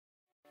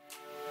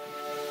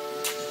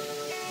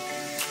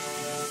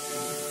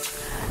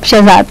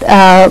Shezad,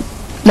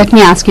 let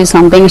me ask you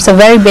something. It's a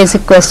very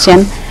basic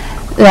question.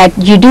 That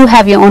you do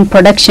have your own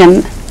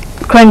production,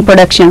 current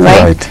production,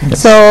 right? Right.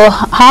 Yes. So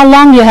how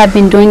long you have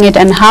been doing it,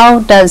 and how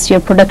does your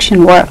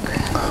production work?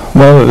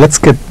 Well, let's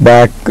get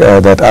back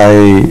that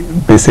I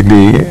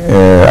basically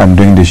I'm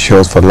doing these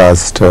shows for the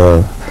last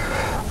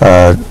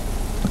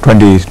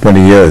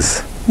 20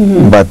 years.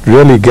 But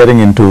really getting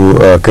into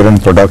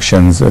current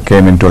productions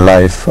came into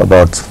life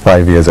about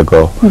 5 years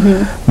ago,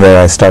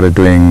 where I started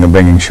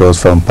bringing shows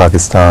from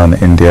Pakistan,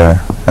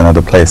 India, and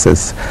other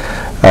places.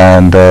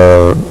 And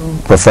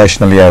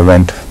professionally, I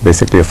went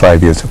basically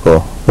 5 years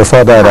ago.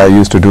 Before that, I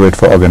used to do it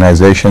for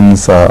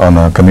organizations on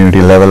a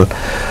community level.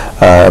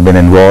 I've been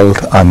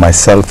involved. I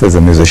myself is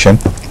a musician.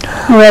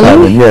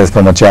 Really? Yes,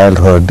 from a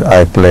childhood,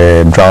 I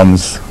play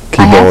drums,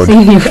 keyboard,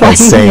 I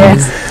sing.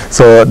 Yes.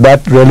 So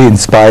that really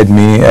inspired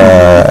me,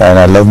 and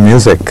I love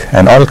music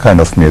and all kind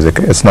of music.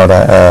 It's not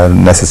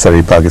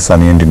necessarily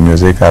Pakistani Indian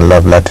music. I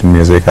love Latin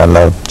music. I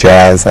love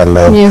jazz. I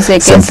love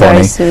music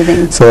symphony. is very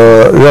soothing.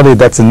 So really,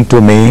 that's into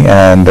me,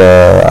 and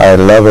I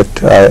love it.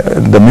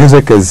 The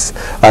music is.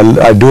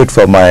 I do it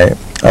for my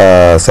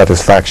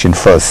satisfaction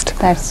first.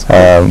 That's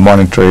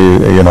monetary,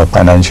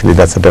 financially,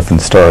 that's a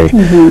different story.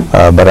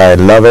 But I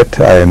love it.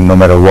 No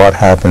matter what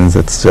happens,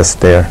 it's just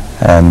there.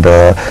 And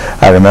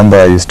I remember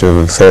I used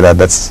to say that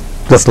that's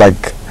just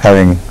like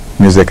having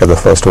music as a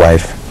first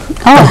wife.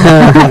 Oh.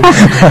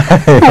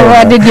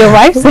 What did your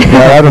wife say?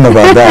 Well, I don't know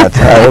about that.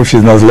 I hope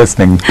she's not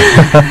listening.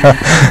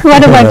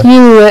 What about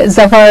you,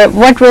 Zafar?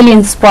 What really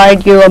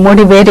inspired you or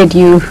motivated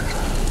you?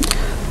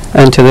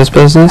 Into this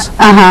business?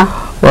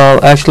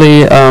 Well,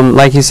 actually,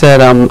 like you said,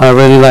 I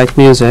really like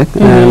music,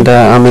 and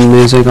I'm in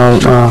music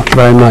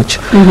very much.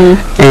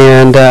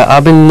 And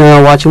I've been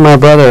watching my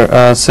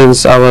brother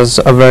since I was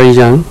very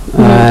young,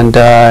 and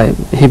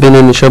he's been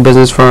in the show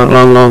business for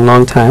a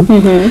long time.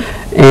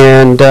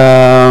 And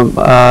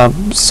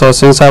so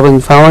since I've been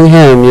following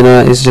him,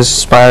 it's just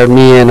inspired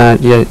me, and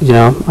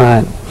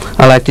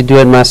I like to do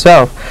it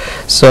myself.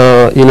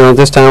 So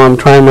this time I'm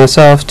trying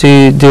myself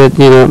to do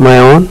it, my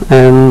own,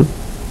 and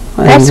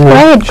that's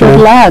great. Good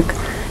luck.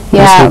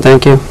 Yeah.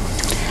 Thank you.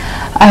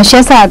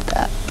 Shezad,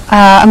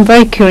 I'm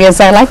very curious.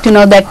 I'd like to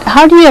know that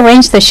how do you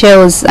arrange the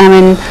shows? I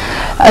mean,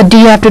 do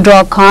you have to draw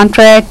a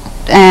contract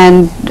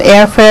and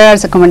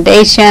airfares,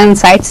 accommodation,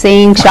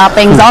 sightseeing,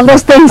 shopping, all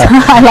those things?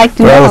 I'd like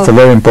to know. Well, it's a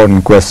very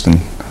important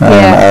question.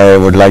 I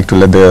would like to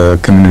let the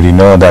community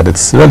know that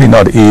it's really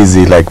not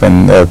easy, like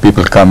when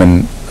people come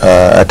and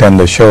attend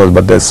the shows,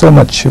 but there's so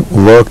much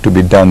work to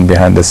be done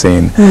behind the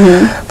scene.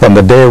 From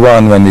the day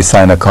one when we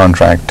sign a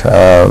contract,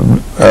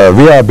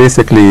 we are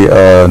basically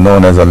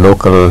known as a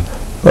local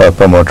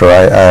promoter.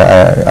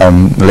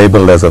 I'm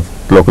labeled as a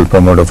local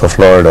promoter for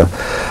Florida.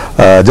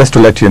 Just to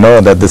let you know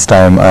that this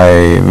time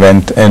I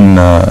went in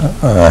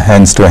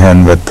hands to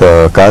hand with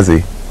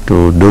Kazi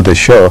to do the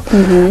show.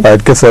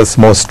 It gives us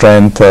more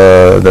strength,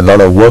 there's a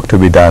lot of work to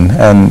be done,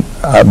 and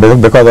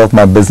because of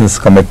my business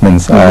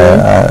commitments,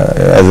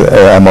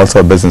 I'm also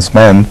a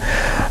businessman,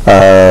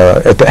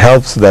 it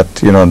helps that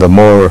the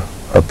more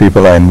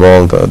people are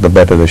involved, the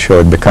better the show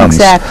it becomes.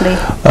 Exactly.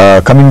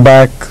 Coming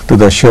back to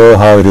the show,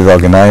 how it is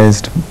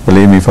organized,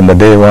 believe me, from the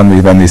day one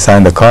when we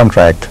signed the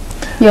contract,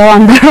 you're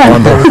on the run.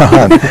 On the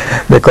run.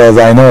 Because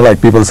I know,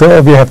 like, people say,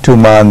 oh, we have 2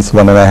 months,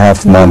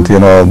 1.5 months,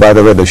 by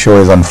the way, the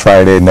show is on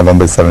Friday,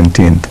 November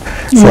 17th.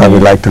 So I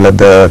would like to let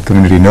the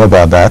community know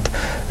about that.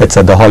 It's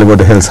at the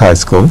Hollywood Hills High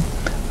School.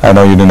 I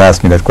know you didn't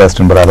ask me that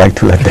question, but I'd like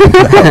to let them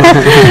know.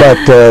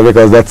 But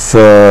because that's,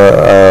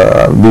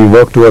 we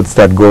work towards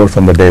that goal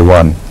from the day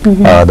one.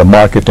 The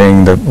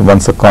marketing,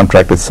 once the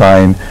contract is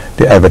signed,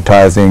 the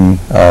advertising,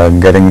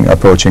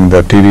 approaching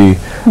the TV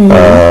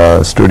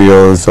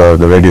studios,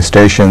 the radio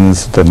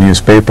stations, the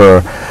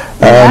newspaper,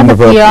 and the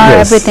PR,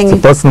 everything. The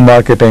personal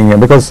marketing,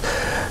 because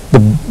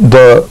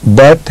the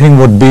bad thing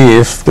would be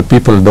if the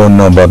people don't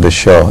know about the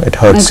show. It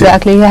hurts you.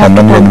 And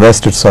when you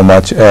invested so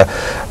much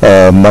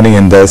money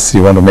in this,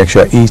 you want to make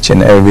sure each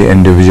and every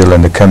individual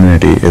in the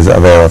community is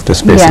aware of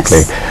this,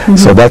 basically.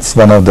 So that's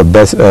one of the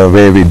best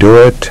way we do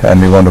it,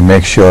 and we want to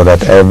make sure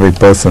that every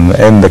person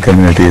in the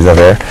community is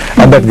aware,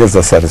 and that gives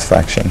us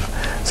satisfaction.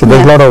 So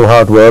there's a lot of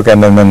hard work,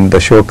 and then when the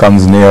show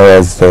comes near,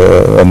 as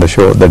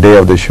the day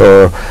of the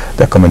show,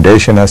 the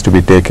accommodation has to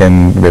be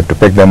taken. We have to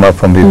pick them up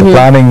from the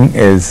planning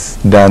is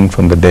done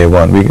from the day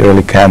one. We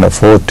really can't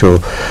afford to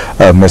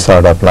miss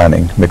out our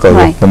planning, because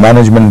if the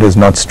management is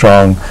not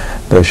strong,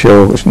 the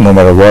show, no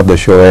matter what the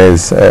show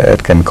is,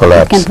 it can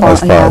collapse as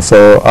far.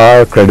 So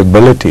our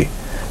credibility,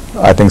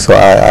 I think so.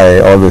 I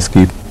always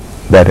keep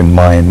that in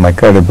mind. My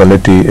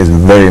credibility is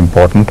very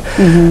important,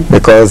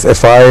 because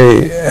if I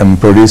am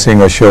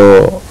producing a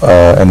show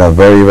in a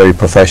very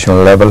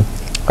professional level,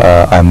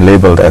 I'm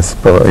labeled as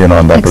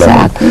on that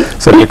level.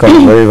 So it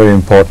becomes very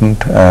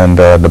important, and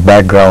the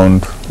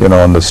background,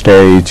 on the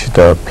stage,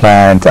 the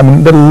plans. I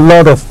mean, there are a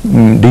lot of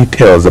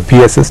details. The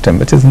PA system,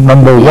 which is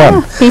number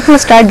one. People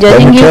start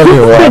judging Let me tell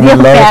you, a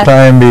lot of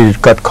time we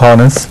cut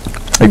corners.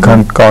 We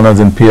can't corners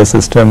in PA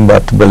system,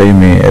 but believe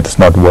me, it's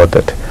not worth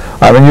it.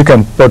 I mean, you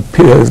can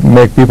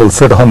make people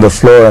sit on the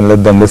floor and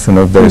let them listen.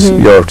 If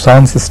your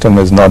sound system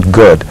is not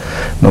good,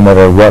 no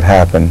matter what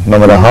happened, no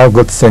matter how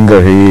good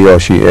singer he or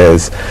she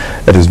is,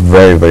 it is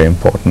very, very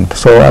important.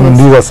 So, I mean,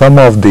 these are some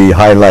of the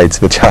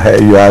highlights which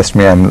you asked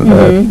me.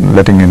 I'm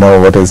letting you know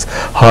what is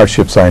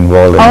hardships are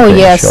involved in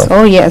the show.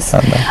 Oh, yes.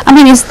 I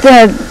mean,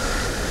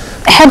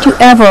 had you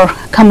ever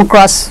come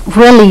across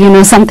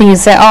really, something you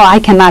say, oh, I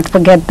cannot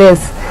forget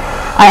this?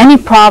 Any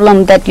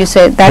problem that you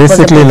say that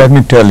basically, let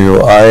me tell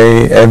you,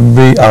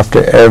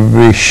 after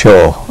every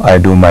show I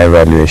do my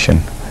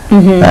evaluation,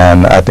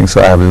 and I think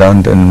so I have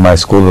learned in my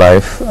school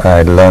life,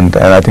 and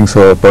I think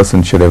so a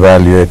person should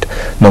evaluate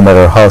no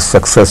matter how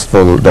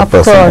successful the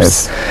person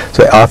is.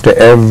 So after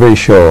every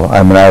show,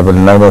 I mean, I will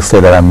never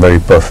say that I'm very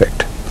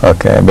perfect,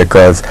 okay,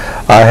 because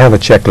I have a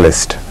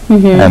checklist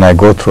and I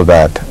go through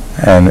that.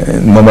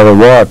 And no matter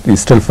what, you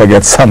still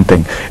forget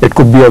something. It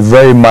could be a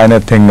very minor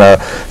thing,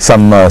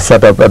 some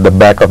setup at the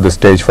back of the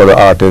stage for the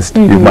artist.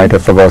 You might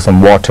have forgot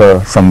some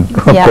water, some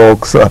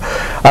cokes.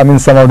 I mean,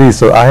 some of these.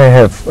 So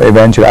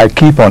I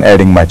keep on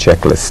adding my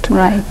checklist.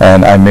 Right.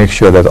 And I make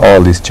sure that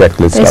all these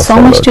checklists There's are so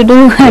followed. much to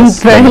do and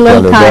very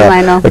little time,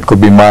 I know. It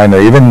could be minor.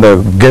 Even the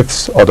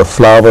gifts or the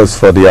flowers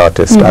for the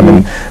artist. I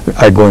mean,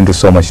 I go into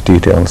so much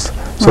details.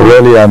 So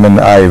really, I mean,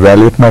 I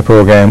evaluate my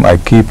program. I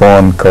keep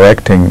on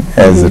correcting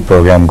as the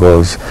program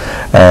goes,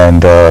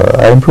 and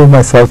I improve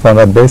myself on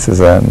that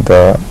basis. And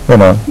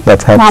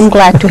that's how. I'm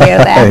glad to hear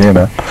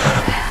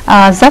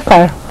that.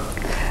 Zafar,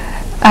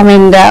 I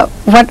mean,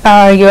 what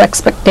are your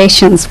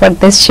expectations for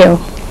this show?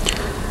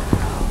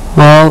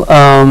 Well,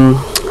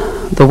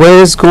 the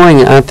way it's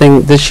going, I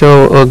think this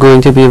show is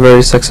going to be a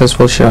very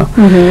successful show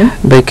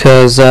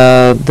because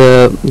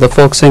the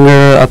folk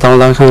singer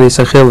Ataullah Khan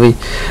Sakhilvi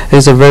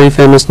is a very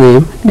famous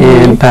name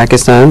in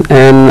Pakistan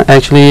and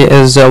actually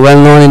is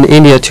well known in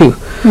India too.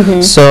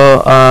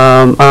 So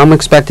I'm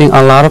expecting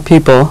a lot of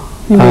people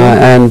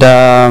and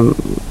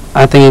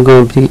I think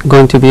it's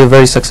going to be a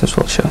very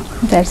successful show.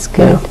 That's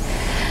good.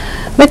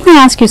 Let me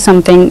ask you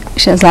something,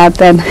 Shezad,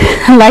 then.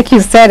 Like you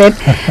said it,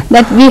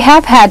 that we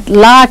have had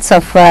lots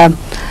of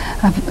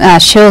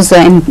shows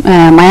in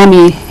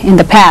Miami in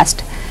the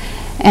past,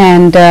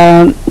 and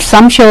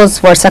some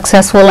shows were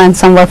successful and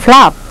some were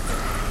flop.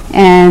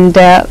 And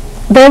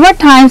there were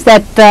times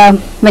that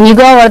when you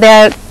go over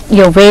there,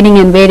 you're waiting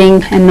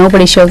and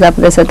nobody shows up.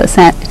 They said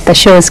the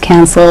show is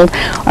cancelled,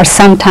 or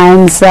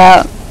sometimes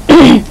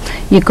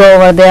you go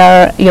over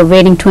there, you're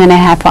waiting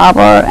 2.5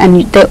 hours,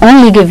 and they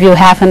only give you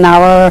half an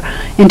hour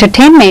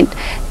entertainment.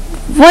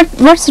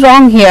 What's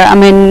wrong here? I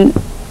mean,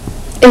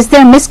 is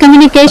there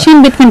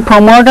miscommunication between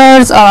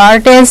promoters or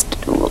artists?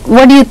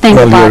 What do you think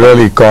about it? Well, you're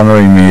really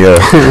cornering me here.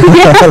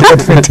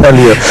 Let me tell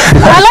you.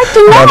 I like to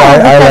know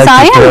because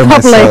I am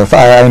public.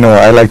 I know.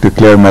 I like to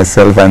clear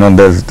myself. I know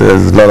there's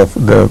a lot of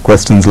the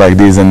questions like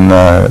these in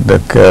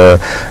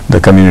the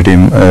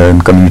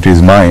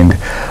community's mind.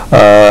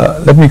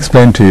 Let me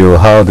explain to you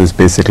how this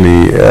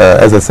basically,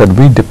 as I said,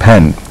 we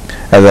depend.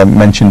 As I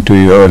mentioned to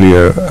you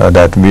earlier,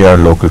 that we are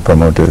local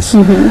promoters.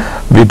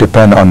 We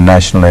depend on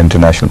national and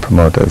international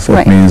promoters.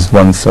 It means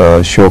once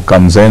a show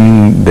comes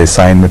in, they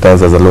sign with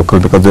us as a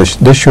local, because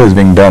this show is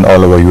being done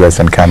all over US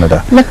and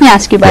Canada. Let me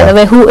ask you, by the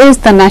way, who is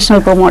the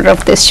national promoter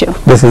of this show?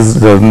 This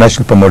is the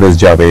national promoter is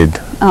Javed.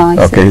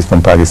 Okay, he's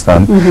from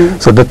Pakistan.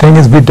 So the thing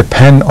is, we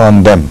depend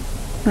on them.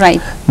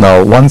 Right.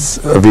 Now, once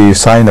we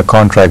sign a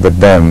contract with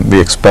them, we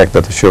expect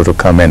that the show to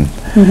come in.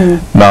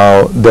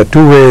 Now, there are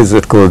two ways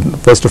it could.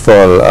 First of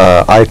all,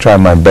 I try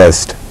my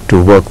best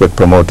to work with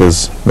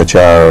promoters which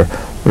are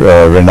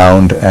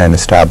renowned and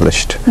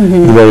established.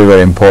 Very,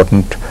 very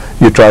important.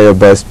 You try your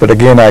best, but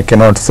again, I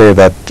cannot say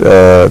that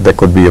there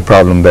could be a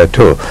problem there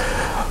too.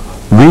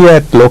 We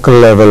at local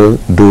level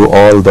do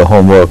all the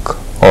homework,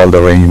 all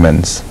the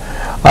arrangements.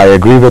 I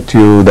agree with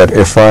you that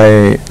if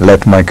I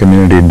let my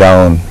community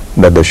down,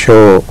 that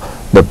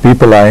the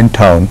people are in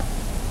town,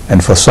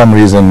 and for some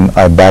reason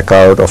I back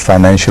out of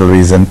financial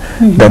reason,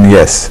 then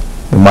yes,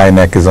 my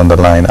neck is on the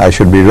line. I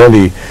should be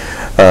really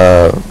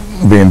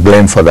being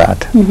blamed for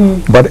that.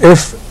 But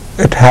if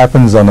it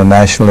happens on a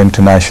national,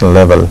 international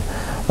level,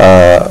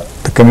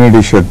 the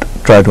community should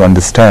try to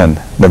understand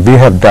that we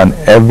have done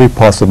every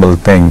possible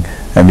thing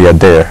and we are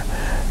there.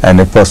 And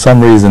if for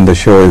some reason the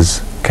show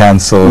is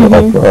cancelled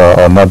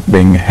or not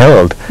being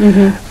held,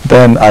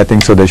 then I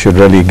think so they should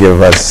really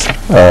give us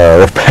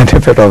the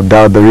benefit of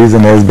doubt. The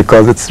reason is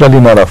because it's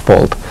really not our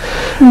fault,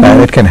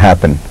 and it can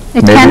happen.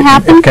 It can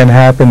happen? It can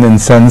happen in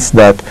sense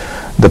that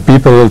the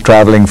people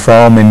traveling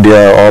from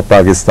India or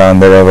Pakistan,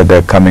 wherever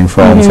they're coming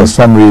from, for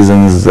some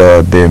reasons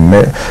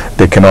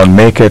they cannot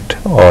make it,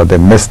 or they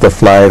miss the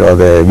flight, or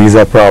the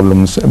visa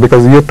problems,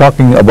 because you're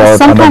talking about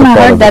Sometimes I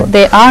heard that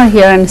they are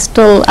here and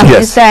still, I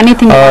mean, is there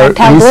anything you can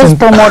tell those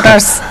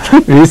promoters?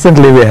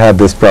 Recently we had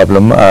this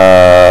problem.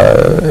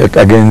 It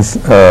again is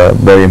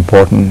very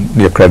important,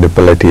 your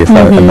credibility. If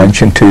I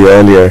mentioned to you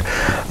earlier,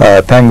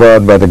 thank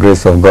God, by the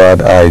grace of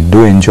God, I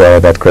do enjoy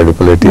that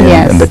credibility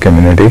in the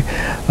community.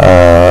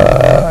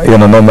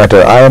 no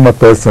matter, I am a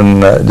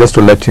person, just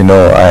to let you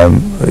know,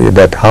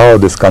 that how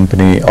this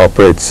company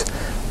operates.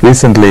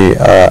 Recently,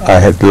 I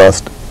had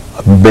lost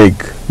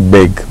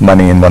big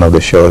money in one of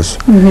the shows,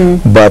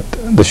 but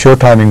the show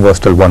timing was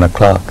till 1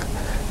 o'clock.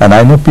 And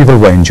I know people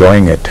were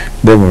enjoying it.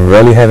 They were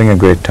really having a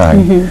great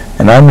time.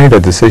 And I made a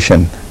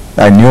decision.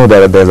 I knew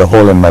that there's a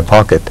hole in my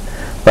pocket,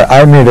 but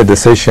I made a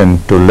decision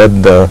to let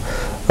the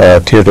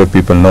theater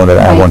people know that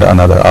I want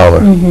another hour,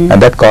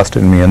 and that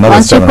costed me another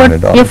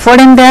 $700. Once you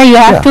put in there, you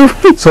have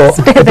to. So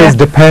it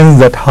depends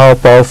that how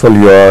powerful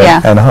you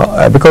are, and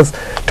how, because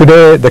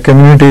today the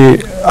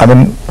community, I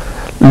mean,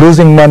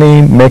 losing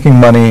money, making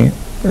money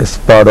is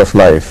part of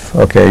life.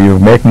 Okay, you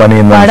make money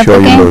in one show,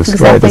 you lose.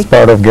 Exactly. Right, it's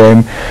part of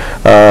game.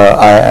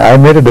 I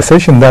made a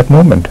decision that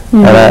moment,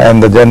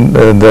 and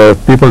the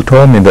people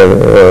told me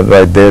that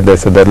right there. They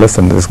said that,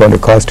 listen, it's going to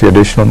cost you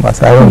additional. I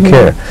said, I don't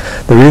care.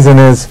 The reason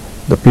is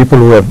the people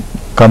who have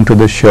come to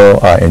this show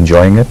are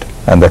enjoying it,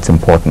 and that's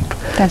important.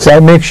 So I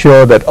make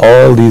sure that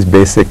all these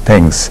basic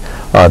things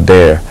are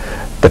there.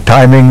 The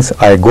timings,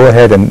 I go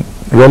ahead and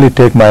really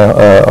take my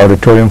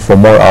auditorium for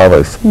more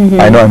hours.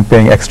 I know I'm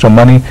paying extra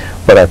money,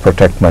 but I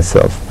protect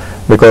myself,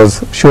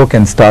 because show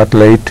can start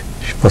late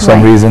for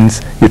some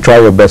reasons. You try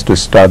your best to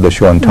start the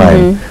show on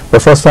time,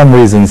 but for some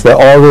reasons there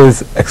are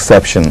always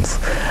exceptions.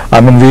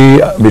 I mean,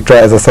 we try,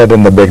 as I said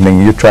in the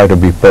beginning, you try to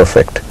be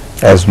perfect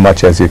as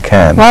much as you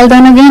can. Well,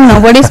 then again,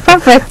 nobody's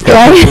perfect,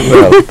 right?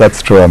 Well,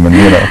 that's true. I mean,